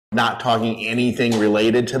not talking anything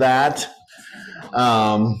related to that.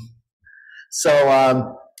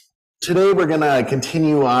 Today we're going to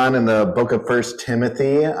continue on in the book of First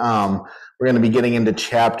Timothy. We're going to be getting into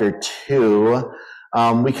chapter 2.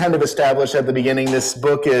 We kind of established at the beginning this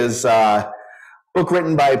book is a book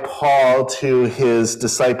written by Paul to his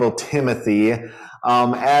disciple Timothy.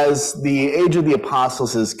 As the age of the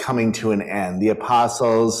apostles is coming to an end, the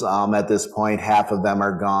apostles at this point, half of them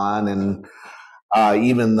are gone, and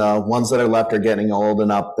even the ones that are left are getting old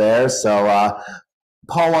and up there. So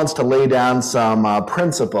Paul wants to lay down some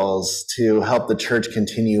principles to help the church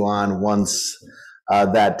continue on once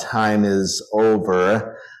that time is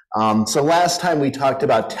over. So last time we talked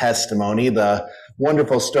about testimony, the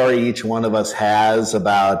wonderful story each one of us has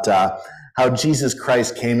about how Jesus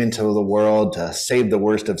Christ came into the world to save the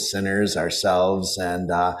worst of sinners, ourselves, and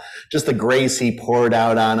just the grace he poured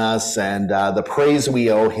out on us and the praise we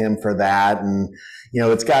owe him for that. And,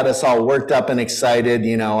 it's got us all worked up and excited,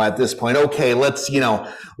 at this point. Okay, let's,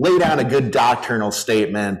 lay down a good doctrinal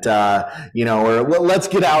statement, or let's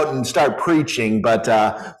get out and start preaching. But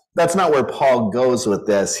that's not where Paul goes with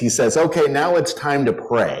this. He says, okay, now it's time to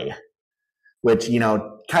pray, which,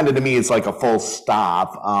 kind of to me is like a full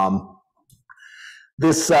stop.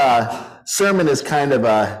 This sermon is kind of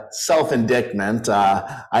a self-indictment.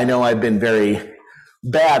 I know I've been very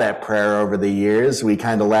bad at prayer over the years. We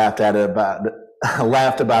kind of laughed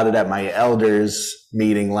about it at my elders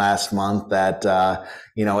meeting last month that,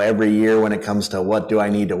 every year when it comes to what do I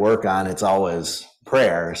need to work on, it's always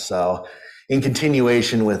prayer. So in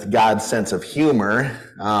continuation with God's sense of humor,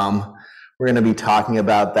 we're going to be talking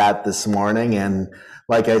about that this morning. And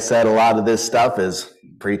like I said, a lot of this stuff is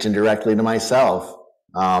preaching directly to myself.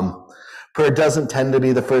 Prayer doesn't tend to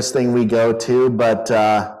be the first thing we go to, but,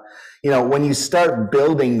 when you start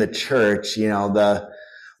building the church, the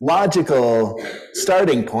logical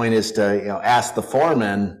starting point is to, ask the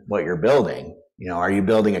foreman what you're building. Are you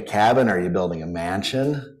building a cabin? Are you building a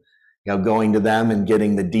mansion? Going to them and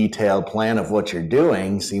getting the detailed plan of what you're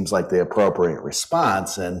doing seems like the appropriate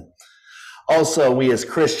response. And also, we as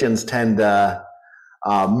Christians tend to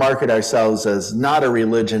market ourselves as not a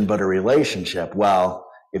religion, but a relationship. Well,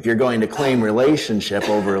 if you're going to claim relationship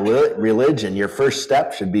over religion, your first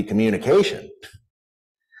step should be communication,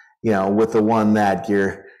 with the one that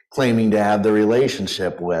you're claiming to have the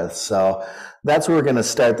relationship with. So that's where we're going to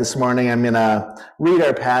start this morning. I'm going to read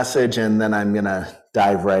our passage and then I'm going to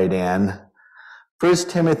dive right in. 1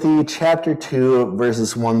 Timothy chapter 2,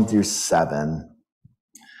 verses 1 through 7.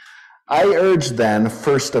 I urge then,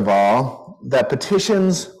 first of all, that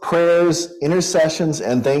petitions, prayers, intercessions,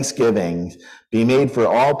 and thanksgivings be made for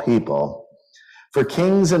all people, for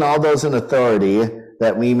kings and all those in authority,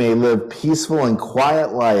 that we may live peaceful and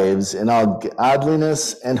quiet lives in all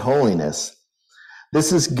godliness and holiness.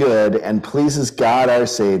 This is good and pleases God our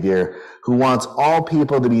Savior, who wants all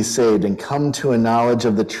people to be saved and come to a knowledge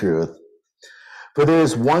of the truth. For there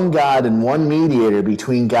is one God and one mediator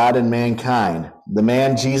between God and mankind, the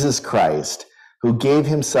man Jesus Christ, who gave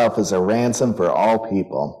himself as a ransom for all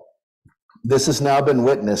people. This has now been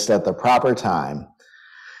witnessed at the proper time.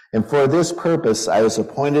 And for this purpose I was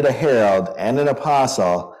appointed a herald and an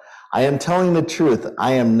apostle. I am telling the truth,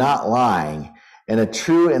 I am not lying, and a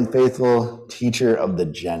true and faithful teacher of the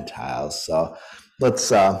Gentiles. So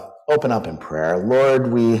let's open up in prayer.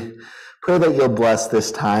 Lord, we pray that you'll bless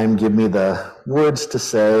this time. Give me the words to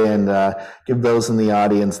say and give those in the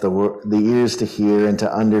audience the ears to hear and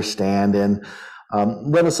to understand. And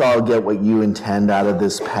let us all get what you intend out of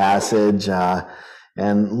this passage,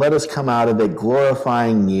 and let us come out of it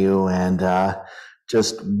glorifying you and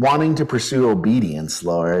just wanting to pursue obedience,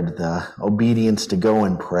 Lord, the obedience to go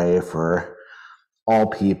and pray for all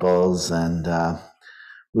peoples. And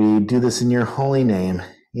we do this in your holy name.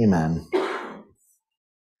 Amen.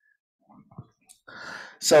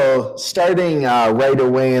 So starting right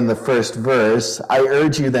away in the first verse, I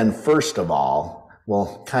urge you then, first of all,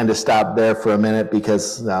 we'll kind of stop there for a minute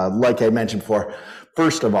because like I mentioned before,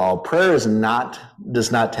 first of all, prayer does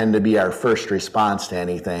not tend to be our first response to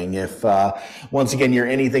anything. If, once again, you're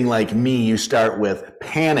anything like me, you start with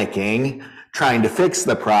panicking, trying to fix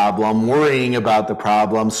the problem, worrying about the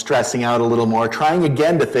problem, stressing out a little more, trying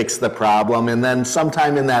again to fix the problem, and then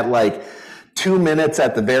sometime in that 2 minutes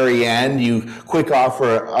at the very end, you quick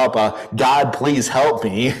offer up a "God, please help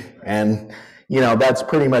me," and that's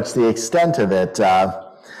pretty much the extent of it.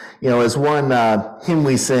 As one hymn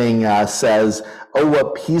we sing says, "Oh,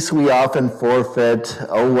 what peace we often forfeit,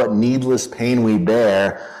 oh, what needless pain we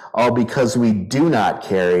bear, all because we do not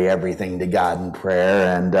carry everything to God in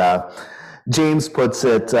prayer." And James puts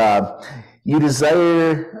it, "You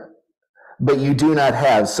desire But you do not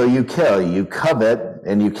have, so you kill. You covet,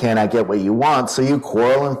 and you cannot get what you want, so you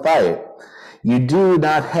quarrel and fight. You do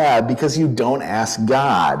not have because you don't ask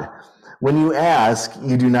God. When you ask,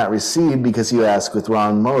 you do not receive because you ask with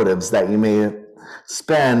wrong motives, that you may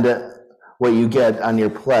spend what you get on your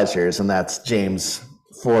pleasures. And that's James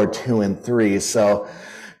 4:2-3. So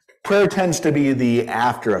prayer tends to be the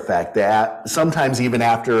after effect, that sometimes even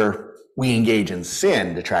after we engage in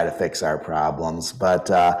sin to try to fix our problems. But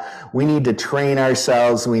we need to train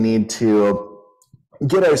ourselves. We need to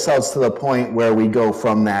get ourselves to the point where we go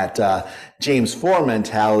from that James 4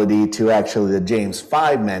 mentality to actually the James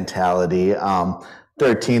 5 mentality,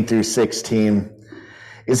 13-16.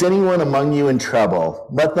 Is anyone among you in trouble?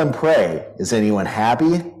 Let them pray. Is anyone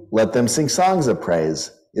happy? Let them sing songs of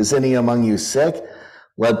praise. Is any among you sick?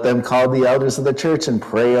 Let them call the elders of the church and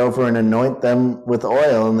pray over and anoint them with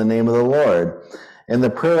oil in the name of the Lord. And the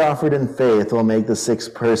prayer offered in faith will make the sick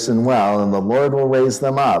person well, and the Lord will raise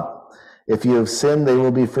them up. If you have sinned, they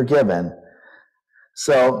will be forgiven.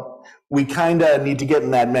 So we kind of need to get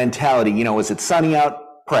in that mentality. Is it sunny out?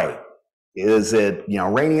 Pray. Is it,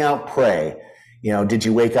 raining out? Pray. Did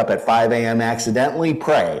you wake up at 5 a.m. accidentally?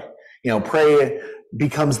 Pray. Pray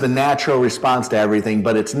becomes the natural response to everything,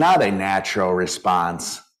 but it's not a natural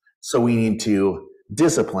response. So we need to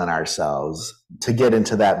discipline ourselves to get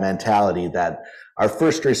into that mentality that our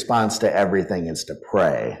first response to everything is to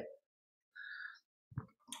pray.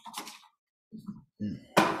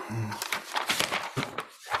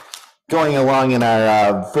 Going along in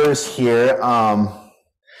our verse here,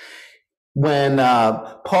 when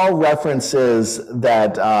Paul references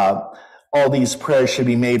that all these prayers should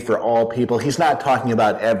be made for all people, he's not talking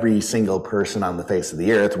about every single person on the face of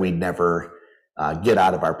the earth. We'd never get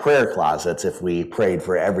out of our prayer closets if we prayed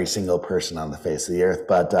for every single person on the face of the earth.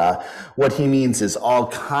 But what he means is all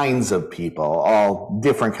kinds of people, all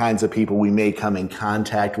different kinds of people we may come in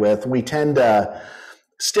contact with. We tend to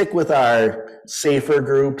stick with our safer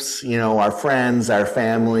groups, our friends, our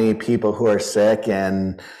family, people who are sick,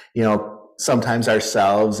 and, sometimes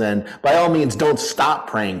ourselves. And by all means, don't stop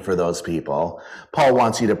praying for those people. Paul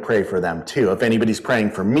wants you to pray for them too. If anybody's praying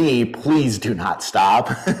for me, please do not stop.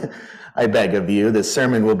 I beg of you. This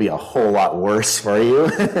sermon will be a whole lot worse for you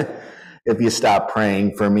if you stop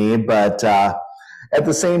praying for me. But at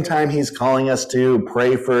the same time, he's calling us to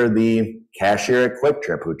pray for the cashier at Quick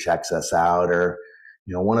Trip who checks us out, or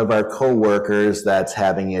one of our coworkers that's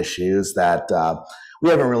having issues that we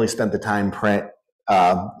haven't really spent the time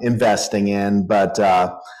investing in. But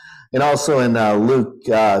and also in Luke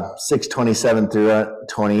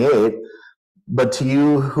 6:27-28, but to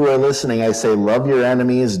you who are listening, I say, love your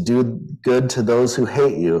enemies, do good to those who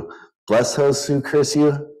hate you, bless those who curse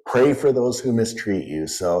you, pray for those who mistreat you.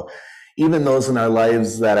 So even those in our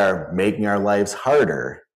lives that are making our lives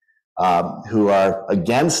harder, who are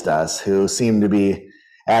against us, who seem to be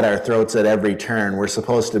at our throats at every turn, we're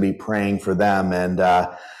supposed to be praying for them. And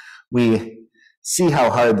we see how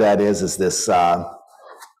hard that is as this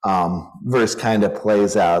verse kind of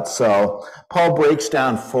plays out. So Paul breaks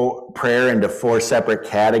down prayer into 4 separate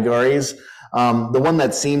categories. The one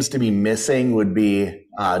that seems to be missing would be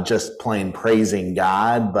just plain praising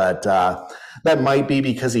God, but that might be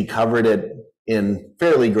because he covered it in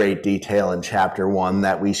fairly great detail in chapter 1,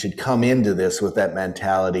 that we should come into this with that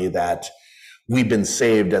mentality that we've been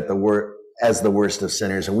saved as the worst of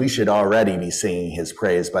sinners, and we should already be singing his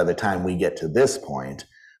praise by the time we get to this point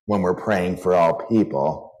when we're praying for all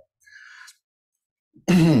people.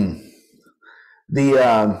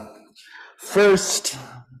 The first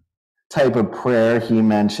type of prayer he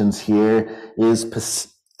mentions here is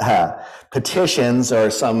petitions, or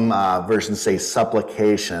some versions say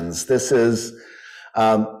supplications. This is,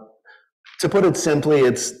 to put it simply,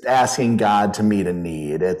 it's asking God to meet a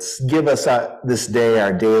need. It's give us this day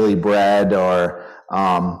our daily bread, or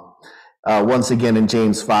once again in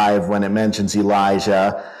James 5, when it mentions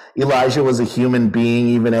Elijah was a human being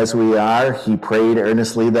even as we are. He prayed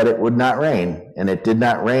earnestly that it would not rain, and it did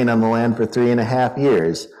not rain on the land for 3.5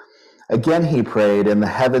 years. Again he prayed, and the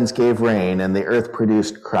heavens gave rain, and the earth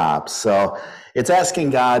produced crops. So it's asking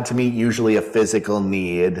God to meet usually a physical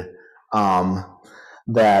need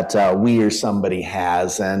that we or somebody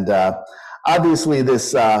has. And obviously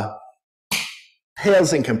this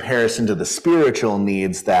pales in comparison to the spiritual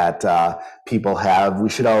needs that people have. We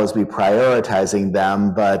should always be prioritizing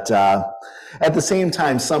them, but at the same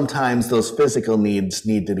time, sometimes those physical needs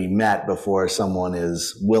need to be met before someone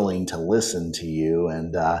is willing to listen to you.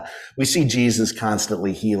 And we see Jesus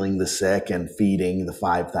constantly healing the sick and feeding the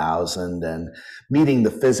 5,000 and meeting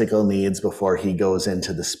the physical needs before he goes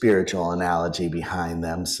into the spiritual analogy behind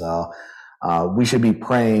them. So we should be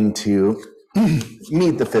praying to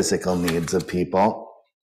meet the physical needs of people.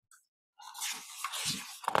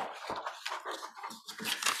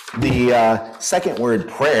 The second word,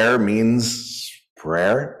 prayer, means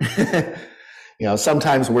prayer.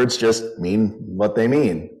 Sometimes words just mean what they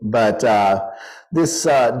mean. But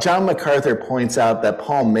John MacArthur points out that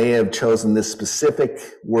Paul may have chosen this specific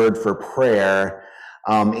word for prayer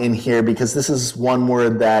in here because this is one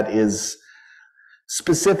word that is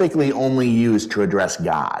specifically only used to address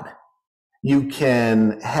God. You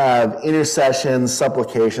can have intercessions,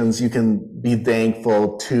 supplications. You can be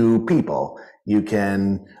thankful to people. You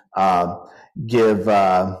can give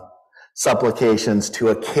supplications to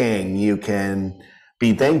a king. You can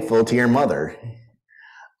be thankful to your mother.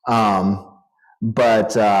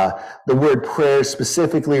 But the word prayer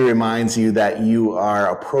specifically reminds you that you are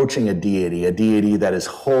approaching a deity that is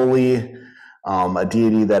holy, a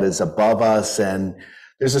deity that is above us, and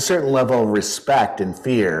there's a certain level of respect and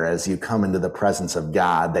fear as you come into the presence of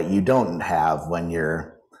God that you don't have when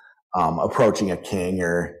you're approaching a king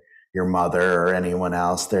or your mother or anyone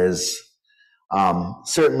else. There's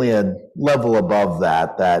certainly a level above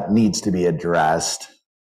that needs to be addressed.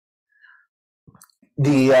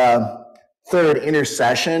 The third,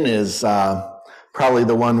 intercession, is probably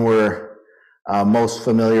the one we're most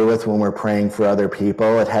familiar with when we're praying for other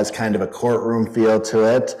people. It has kind of a courtroom feel to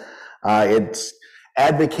it. It's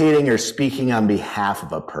advocating or speaking on behalf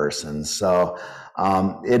of a person. So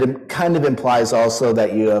it kind of implies also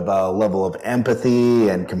that you have a level of empathy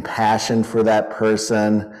and compassion for that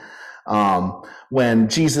person. When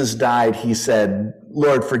Jesus died, he said,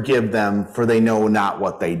 "Lord, forgive them, for they know not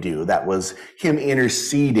what they do." That was him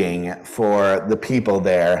interceding for the people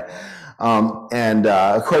there.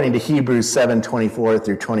 According to Hebrews 7:24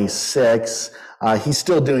 through 26, he's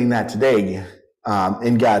still doing that today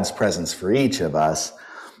in God's presence for each of us.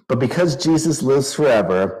 But because Jesus lives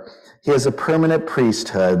forever, he has a permanent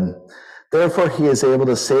priesthood. Therefore, he is able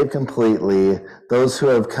to save completely those who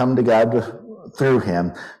have come to God through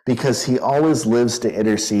him, because he always lives to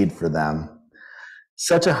intercede for them.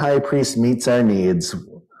 Such a high priest meets our needs,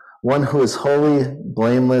 one who is holy,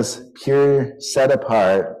 blameless, pure, set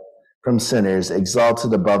apart from sinners,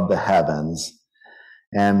 exalted above the heavens.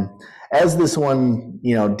 And as this one,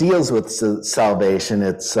 deals with salvation,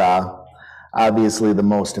 it's obviously the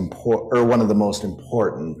most important, or one of the most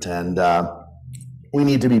important. And we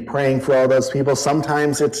need to be praying for all those people.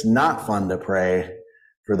 Sometimes it's not fun to pray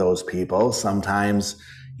for those people. Sometimes,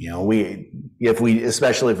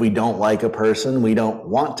 especially if we don't like a person, we don't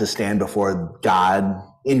want to stand before God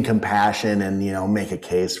in compassion and, make a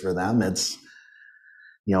case for them. It's,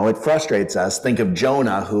 it frustrates us. Think of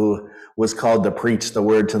Jonah, who was called to preach the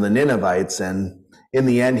word to the Ninevites. And in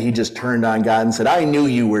the end, he just turned on God and said, "I knew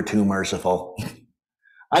you were too merciful.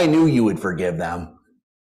 I knew you would forgive them."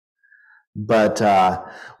 But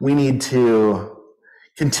we need to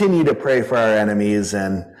continue to pray for our enemies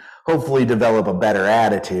and hopefully develop a better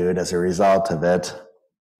attitude as a result of it.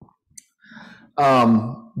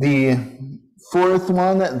 The fourth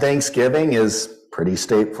one, Thanksgiving, is pretty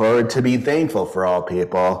straightforward: to be thankful for all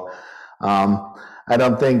people. I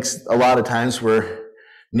don't think a lot of times we're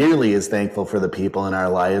nearly as thankful for the people in our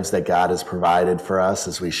lives that God has provided for us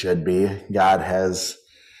as we should be. God has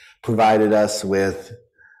provided us with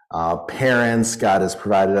parents. God has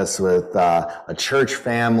provided us with a church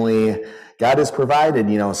family. God has provided,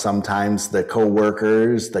 sometimes the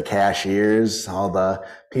co-workers, the cashiers, all the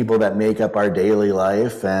people that make up our daily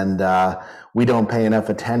life, and we don't pay enough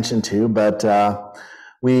attention to, but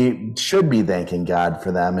we should be thanking God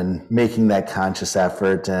for them and making that conscious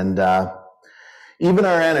effort. And even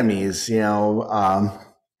our enemies,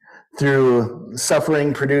 through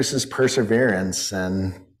suffering produces perseverance,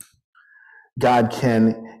 and God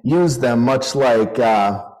can use them much like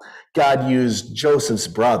God used Joseph's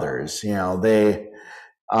brothers. God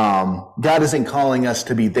isn't calling us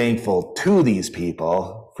to be thankful to these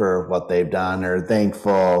people for what they've done, or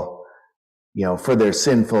thankful, for their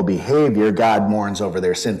sinful behavior. God mourns over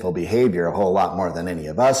their sinful behavior a whole lot more than any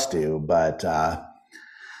of us do. But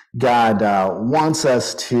God wants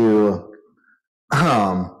us to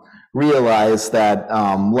realize that,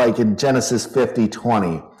 like in Genesis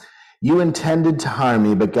 50:20, you intended to harm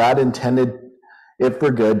me, but God intended it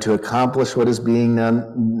for good, to accomplish what is being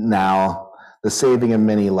done now, the saving of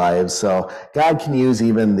many lives. So God can use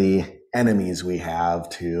even the enemies we have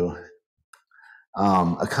to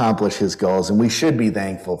accomplish his goals. And we should be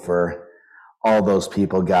thankful for all those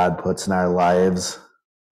people God puts in our lives.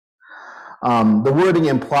 The wording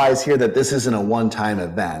implies here that this isn't a one-time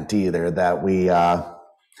event either, that we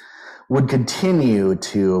would continue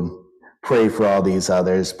to pray for all these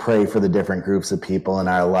others, pray for the different groups of people in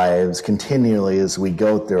our lives continually as we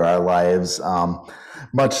go through our lives.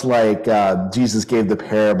 Much like Jesus gave the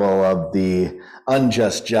parable of the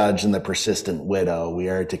unjust judge and the persistent widow, we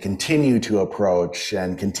are to continue to approach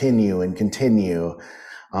and continue,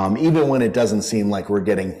 even when it doesn't seem like we're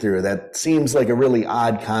getting through. That seems like a really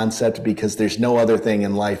odd concept because there's no other thing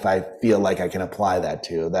in life I feel like I can apply that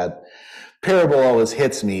to. That parable always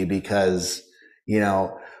hits me because,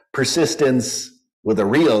 persistence with a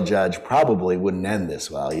real judge probably wouldn't end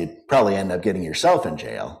this well. You'd probably end up getting yourself in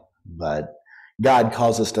jail. But God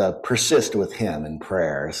calls us to persist with him in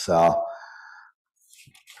prayer. So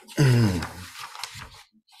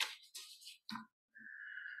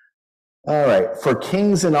all right. For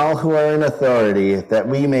kings and all who are in authority, that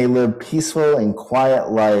we may live peaceful and quiet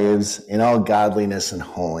lives in all godliness and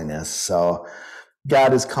holiness. So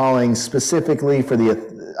God is calling specifically for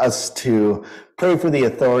us to pray for the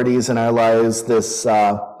authorities in our lives.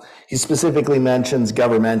 He specifically mentions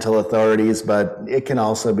governmental authorities, but it can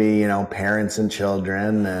also be, parents and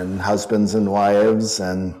children and husbands and wives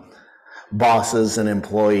and bosses and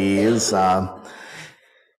employees.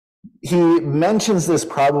 He mentions this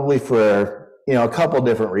probably for, a couple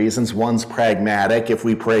different reasons. One's pragmatic. If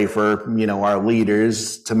we pray for, our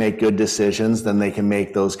leaders to make good decisions, then they can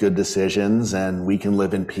make those good decisions and we can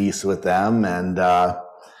live in peace with them. And,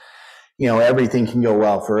 everything can go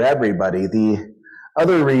well for everybody. The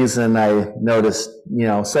other reason I noticed,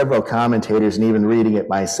 several commentators and even reading it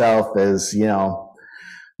myself is,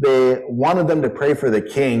 they wanted them to pray for the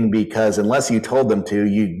king because unless you told them to,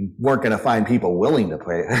 you weren't going to find people willing to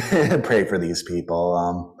pray for these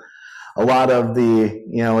people. A lot of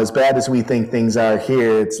as bad as we think things are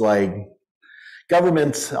here, it's like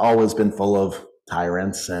government's always been full of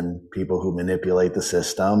tyrants and people who manipulate the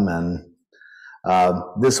system. And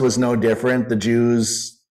this was no different. The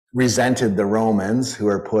Jews resented the Romans who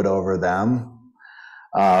were put over them.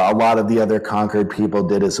 A lot of the other conquered people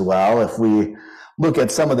did as well. If we look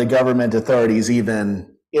at some of the government authorities,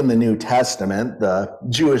 even in the New Testament, the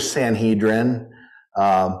Jewish Sanhedrin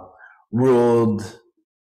ruled,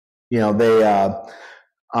 they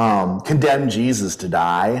condemned Jesus to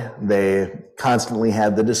die. They constantly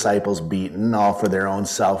had the disciples beaten, all for their own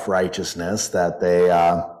self-righteousness that they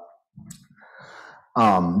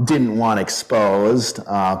didn't want exposed.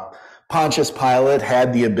 Pontius Pilate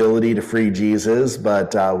had the ability to free Jesus,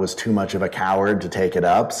 but was too much of a coward to take it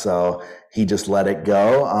up, so he just let it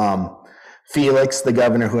go. Felix, the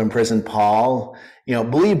governor who imprisoned Paul,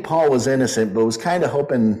 believed Paul was innocent, but was kind of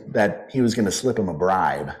hoping that he was going to slip him a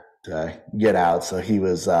bribe to get out. So he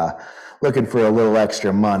was looking for a little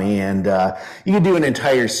extra money. And you could do an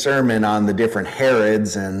entire sermon on the different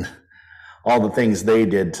Herods and all the things they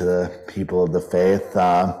did to the people of the faith.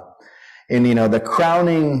 And, the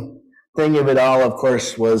crowning thing of it all, of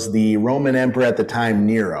course, was the Roman emperor at the time,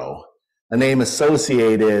 Nero, a name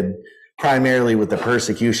associated primarily with the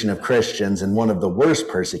persecution of Christians and one of the worst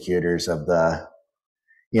persecutors of the,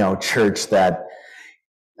 church that,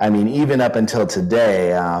 even up until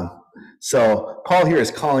today. So Paul here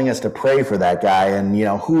is calling us to pray for that guy. And,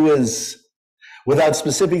 who is, without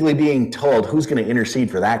specifically being told, who's going to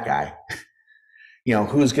intercede for that guy?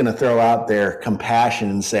 Who's going to throw out their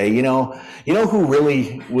compassion and say, who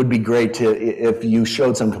really would be great to, if you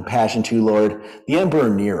showed some compassion to, Lord, the Emperor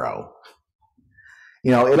Nero.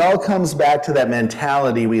 It all comes back to that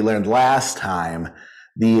mentality we learned last time,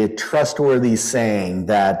 the trustworthy saying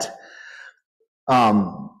that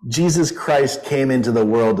Jesus Christ came into the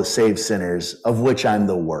world to save sinners, of which I'm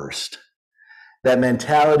the worst. That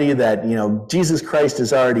mentality that, Jesus Christ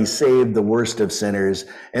has already saved the worst of sinners,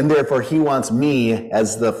 and therefore he wants me,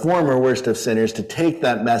 as the former worst of sinners, to take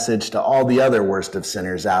that message to all the other worst of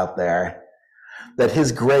sinners out there, that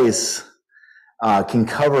his grace can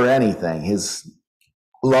cover anything. His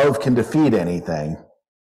love can defeat anything.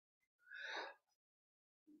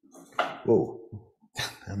 Whoa.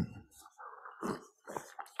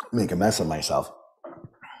 Make a mess of myself.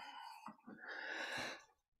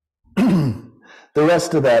 The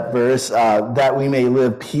rest of that verse, that we may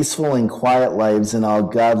live peaceful and quiet lives in all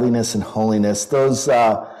godliness and holiness. Those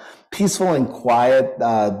peaceful and quiet,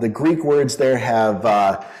 the Greek words there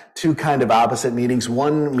have two kind of opposite meanings.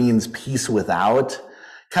 One means peace without,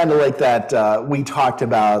 kind of like that we talked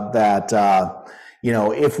about that,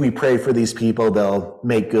 if we pray for these people, they'll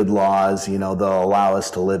make good laws, they'll allow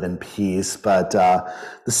us to live in peace. But the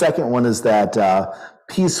second one is that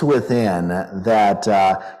peace within, that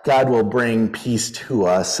God will bring peace to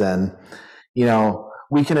us. And,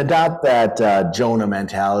 we can adopt that Jonah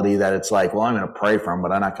mentality that it's like, well, I'm going to pray for him,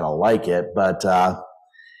 but I'm not going to like it. But,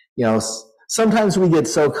 sometimes we get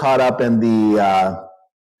so caught up in the,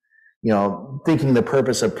 thinking the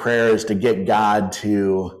purpose of prayer is to get God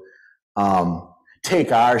to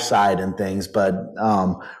take our side in things, but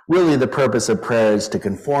really the purpose of prayer is to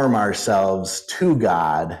conform ourselves to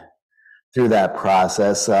God through that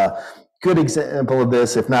process. Good example of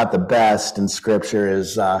this, if not the best in Scripture,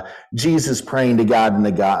 is Jesus praying to God in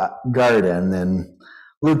the garden in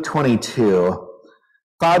Luke 22.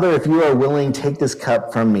 Father, if you are willing, take this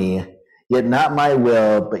cup from me, yet not my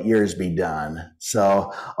will, but yours be done.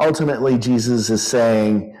 So ultimately, Jesus is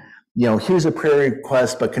saying, here's a prayer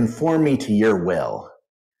request, but conform me to your will.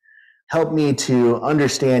 Help me to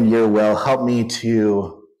understand your will. Help me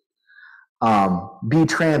to be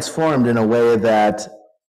transformed in a way that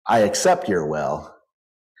I accept your will.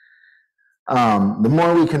 The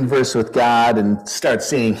more we converse with God and start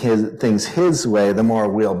seeing things his way, the more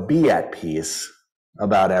we'll be at peace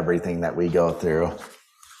about everything that we go through.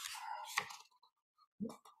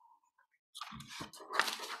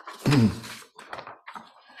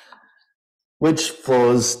 Which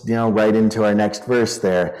flows, right into our next verse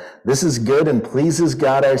there. This is good and pleases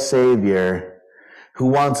God our Savior, who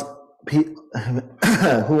wants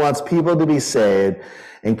people to be saved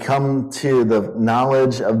and come to the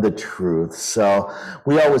knowledge of the truth. So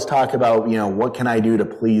we always talk about, what can I do to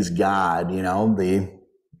please God? The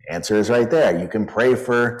answer is right there. You can pray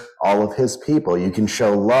for all of his people. You can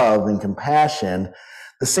show love and compassion,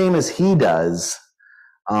 the same as he does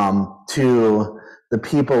to the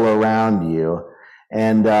people around you.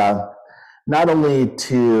 And not only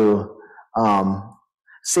to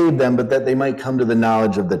save them, but that they might come to the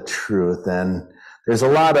knowledge of the truth. And there's a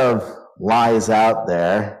lot of lies out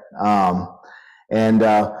there. And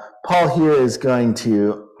Paul here is going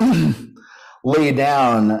to lay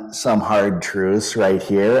down some hard truths right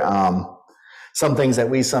here. Some things that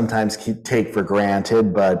we sometimes take for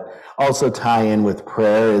granted, but also tie in with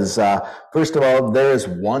prayer is, first of all, there is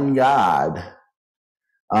one God.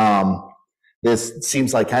 This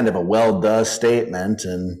seems like kind of a well-duh statement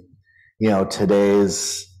in,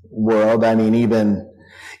 today's world. I mean, even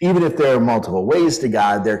if there are multiple ways to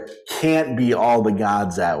God, there can't be all the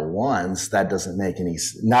gods at once. That doesn't make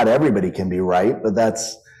not everybody can be right, but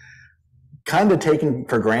that's kind of taken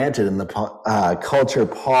for granted in the culture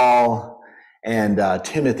Paul and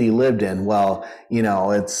Timothy lived in. Well,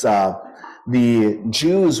 it's the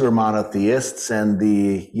Jews were monotheists and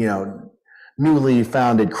the, newly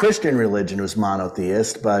founded Christian religion was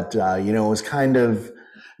monotheist, but, it was kind of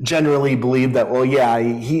generally believed that, well, yeah,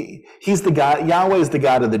 he's the God, Yahweh's the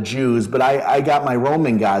God of the Jews, but I got my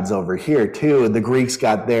Roman gods over here too. The Greeks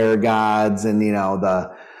got their gods, and,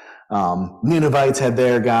 the Ninevites had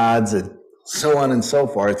their gods, and so on and so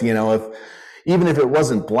forth. Even if it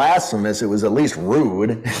wasn't blasphemous, it was at least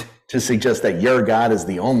rude to suggest that your God is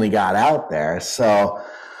the only God out there. So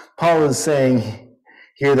Paul is saying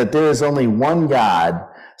here that there is only one God.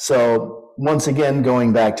 So once again,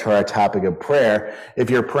 going back to our topic of prayer,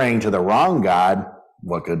 if you're praying to the wrong God,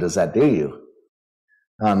 what good does that do you?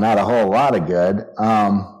 Not a whole lot of good.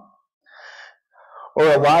 Or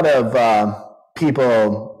a lot of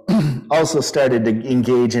people also started to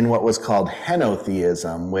engage in what was called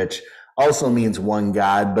henotheism, which also means one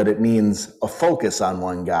God, but it means a focus on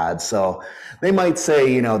one God. So they might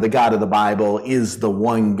say, the God of the Bible is the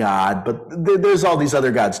one God, but there's all these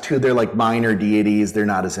other gods too. They're like minor deities. They're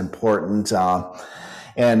not as important.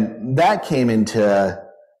 And that came into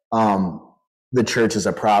the church as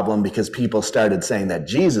a problem because people started saying that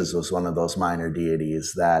Jesus was one of those minor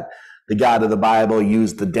deities, that the God of the Bible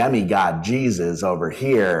used the demigod Jesus over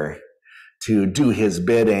here to do his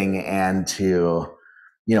bidding and to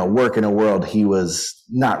work in a world he was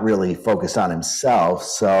not really focused on himself.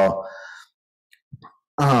 So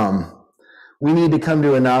we need to come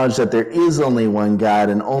to a knowledge that there is only one God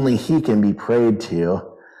and only he can be prayed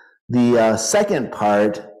to. The second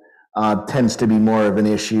part tends to be more of an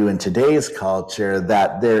issue in today's culture,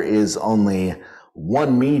 that there is only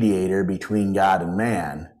one mediator between God and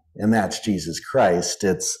man, and that's Jesus Christ.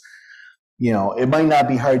 It's, it might not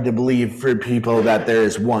be hard to believe for people that there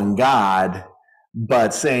is one God,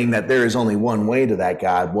 but saying that there is only one way to that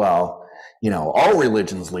God, well, all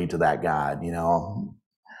religions lead to that God,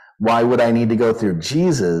 why would I need to go through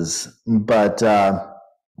Jesus? But, and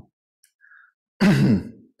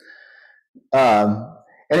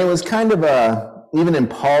it was kind of even in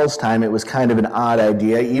Paul's time, it was kind of an odd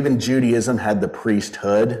idea. Even Judaism had the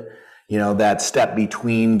priesthood, that step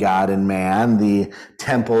between God and man. The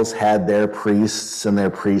temples had their priests and their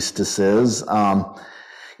priestesses.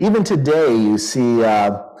 Even today, you see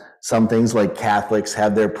some things like Catholics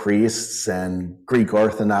have their priests and Greek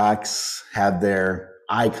Orthodox have their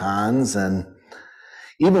icons. And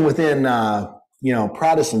even within,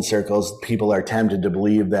 Protestant circles, people are tempted to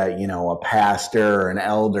believe that, a pastor or an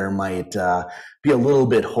elder might be a little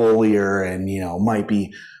bit holier and, might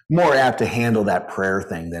be more apt to handle that prayer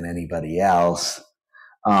thing than anybody else.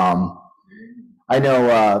 I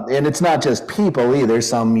know, and it's not just people either.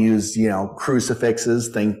 Some use, crucifixes,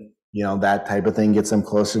 think, that type of thing gets them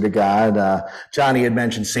closer to God. Johnny had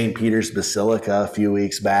mentioned St. Peter's Basilica a few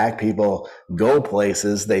weeks back. People go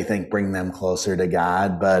places they think bring them closer to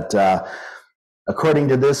God. But according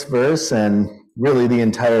to this verse and really the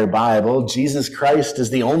entire Bible, Jesus Christ is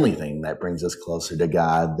the only thing that brings us closer to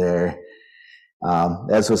God there.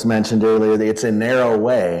 As was mentioned earlier, it's a narrow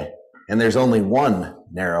way, and there's only one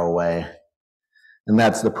narrow way, and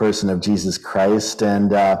that's the person of Jesus Christ.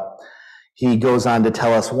 And he goes on to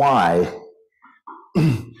tell us why.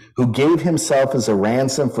 Who gave himself as a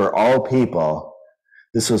ransom for all people.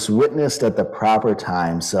 This was witnessed at the proper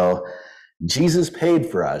time. So Jesus paid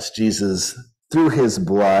for us. Jesus, through his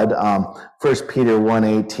blood, 1 Peter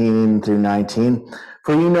 1:18 through 19.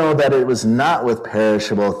 For you know that it was not with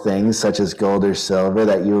perishable things such as gold or silver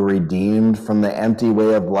that you were redeemed from the empty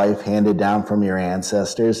way of life handed down from your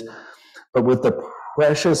ancestors, but with the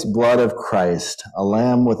precious blood of Christ, a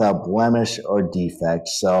lamb without blemish or defect.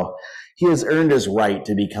 So he has earned his right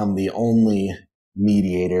to become the only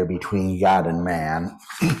mediator between God and man.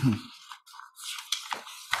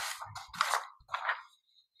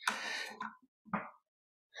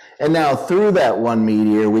 And now through that one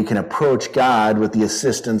mediator, we can approach God with the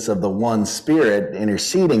assistance of the one Spirit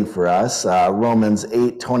interceding for us. Romans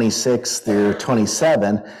 8:26 through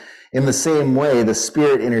 27. In the same way, the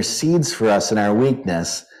Spirit intercedes for us in our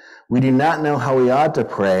weakness. We do not know how we ought to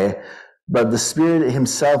pray, but the Spirit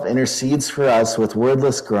himself intercedes for us with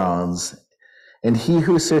wordless groans. And he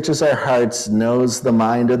who searches our hearts knows the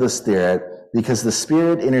mind of the Spirit, because the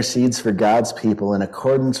Spirit intercedes for God's people in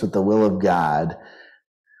accordance with the will of God.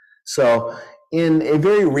 So in a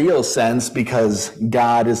very real sense, because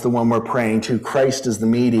God is the one we're praying to, Christ is the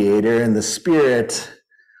mediator, and the Spirit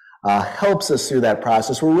helps us through that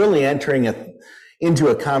process, we're really entering into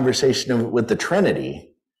a conversation with the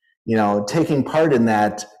Trinity, taking part in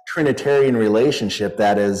that Trinitarian relationship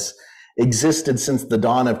that has existed since the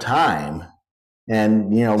dawn of time.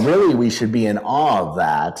 And, really we should be in awe of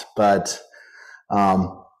that. But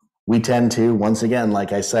we tend to, once again,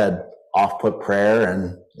 like I said, off-put prayer,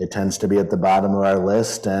 and it tends to be at the bottom of our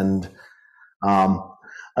list. And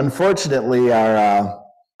unfortunately, our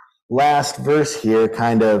last verse here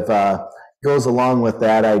kind of goes along with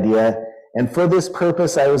that idea. And for this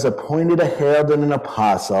purpose, I was appointed a herald and an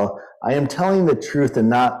apostle. I am telling the truth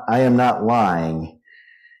and I am not lying,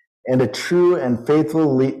 and a true and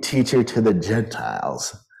faithful teacher to the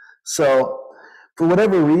Gentiles. So for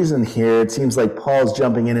whatever reason here, it seems like Paul's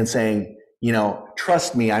jumping in and saying,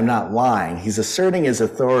 trust me, I'm not lying. He's asserting his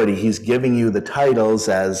authority. He's giving you the titles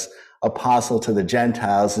as apostle to the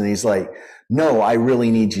Gentiles. And he's like, no, I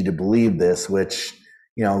really need you to believe this, which,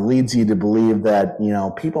 leads you to believe that,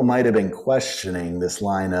 people might have been questioning this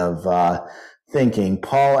line of thinking.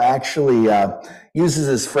 Paul actually uses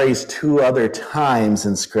this phrase 2 other times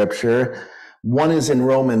in Scripture. One is in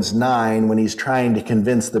Romans 9 when he's trying to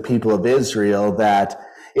convince the people of Israel that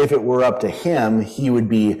if it were up to him, he would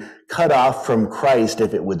be cut off from Christ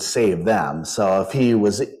if it would save them. So if he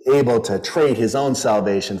was able to trade his own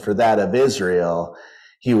salvation for that of Israel,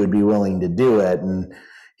 he would be willing to do it. And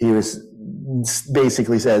he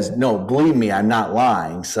basically says, no, believe me, I'm not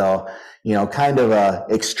lying. So, kind of a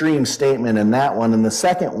extreme statement in that one. And the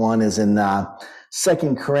second one is in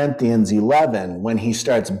 2 Corinthians 11, when he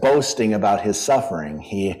starts boasting about his suffering.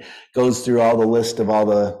 He goes through all the list of all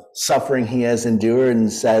the suffering he has endured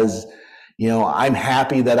and says, I'm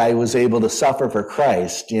happy that I was able to suffer for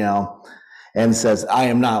Christ, and says, I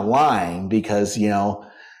am not lying, because,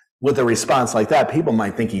 with a response like that, people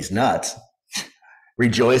might think he's nuts.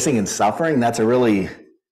 Rejoicing in suffering, that's a really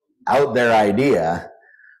out there idea.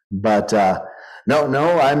 But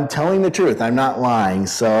no, I'm telling the truth. I'm not lying.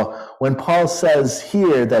 So when Paul says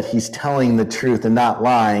here that he's telling the truth and not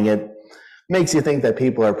lying, it makes you think that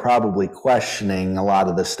people are probably questioning a lot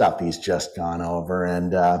of the stuff he's just gone over.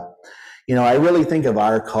 And, I really think of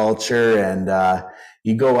our culture, and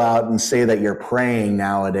you go out and say that you're praying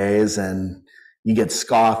nowadays, and you get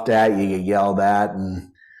scoffed at, you get yelled at, and,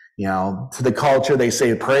 to the culture, they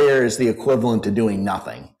say prayer is the equivalent to doing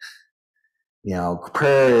nothing.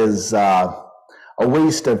 Prayer is a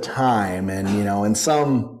waste of time. And, in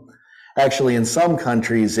some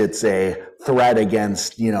countries, it's a threat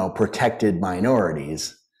against, protected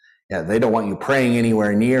minorities. Yeah, they don't want you praying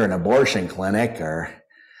anywhere near an abortion clinic or,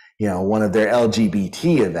 one of their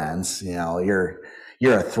LGBT events, you're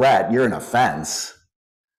a threat, you're an offense.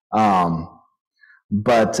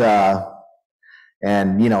 But add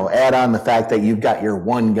on the fact that you've got your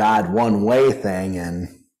one God, one way thing, and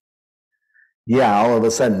all of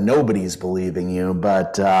a sudden nobody's believing you.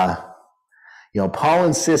 But Paul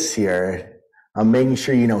insists here on making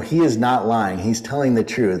sure he is not lying. He's telling the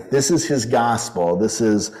truth. This is his gospel. This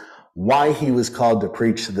is why he was called to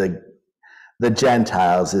preach to the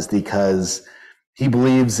Gentiles, is because he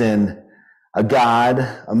believes in a God,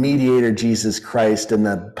 a mediator, Jesus Christ, and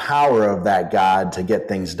the power of that God to get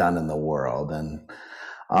things done in the world. And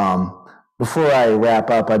before I wrap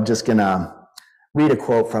up, I'm just going to read a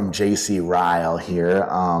quote from J.C. Ryle here,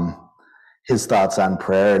 his thoughts on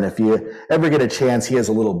prayer. And if you ever get a chance, he has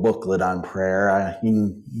a little booklet on prayer. You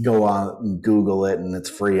can go on and Google it, and it's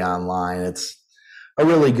free online. It's a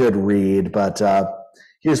really good read, but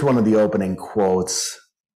here's one of the opening quotes.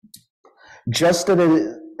 Just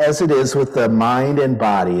as it is with the mind and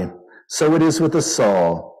body, so it is with the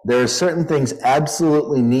soul. There are certain things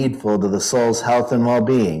absolutely needful to the soul's health and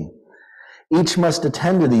well-being. Each must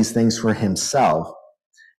attend to these things for himself.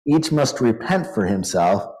 Each must repent for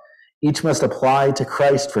himself. Each must apply to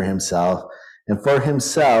Christ for himself. And for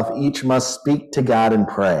himself, each must speak to God and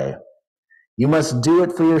pray. You must do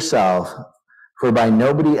it for yourself, for by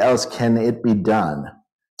nobody else can it be done.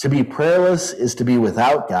 To be prayerless is to be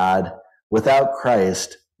without God, without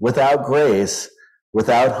Christ, without grace,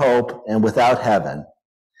 without hope, and without heaven.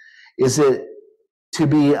 It is to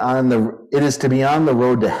be on the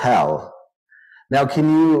road to hell. Now, can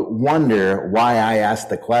you wonder why I asked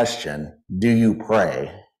the question, do you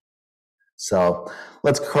pray? So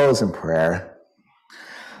let's close in prayer.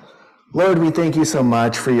 Lord, we thank you so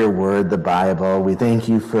much for your word, the Bible. We thank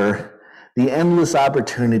you for the endless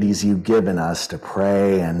opportunities you've given us to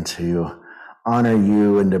pray and to honor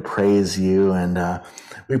you and to praise you. And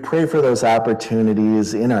we pray for those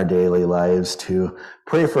opportunities in our daily lives to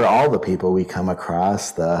pray for all the people we come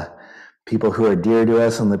across, the people who are dear to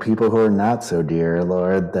us and the people who are not so dear,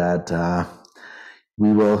 Lord, that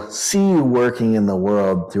we will see you working in the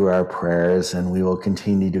world through our prayers, and we will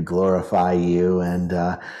continue to glorify you, and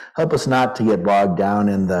help us not to get bogged down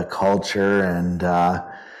in the culture and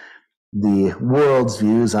the world's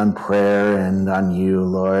views on prayer and on you,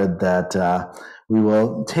 Lord, that we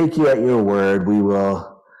will take you at your word. We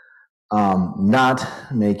will not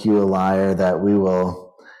make you a liar, that we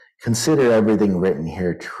will consider everything written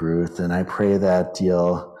here truth. And I pray that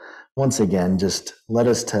you'll once again just let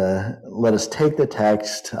us take the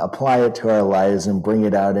text, apply it to our lives, and bring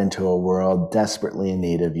it out into a world desperately in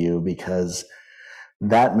need of you, because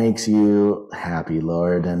that makes you happy,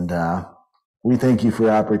 Lord. And we thank you for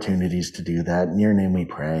opportunities to do that. In your name we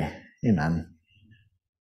pray. Amen.